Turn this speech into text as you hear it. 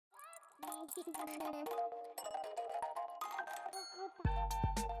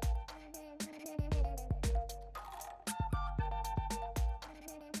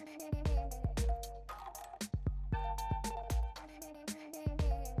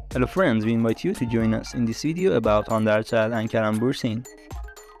Hello friends, we invite you to join us in this video about Hande ercel and Kerem Bursin.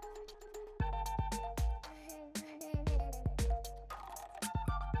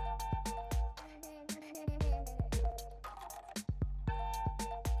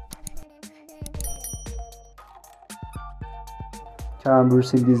 Kerem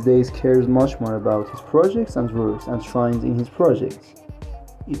Bursin these days cares much more about his projects and works and shines in his projects.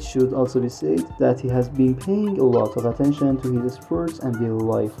 It should also be said that he has been paying a lot of attention to his sports and daily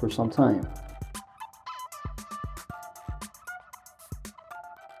life for some time.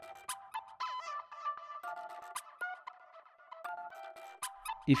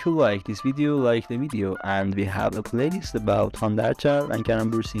 If you like this video, like the video, and we have a playlist about Hande ercel and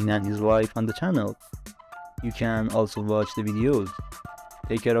Kerem Bursin and his life on the channel. You can also watch the videos.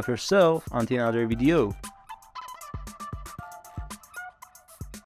 Take care of yourself until another video.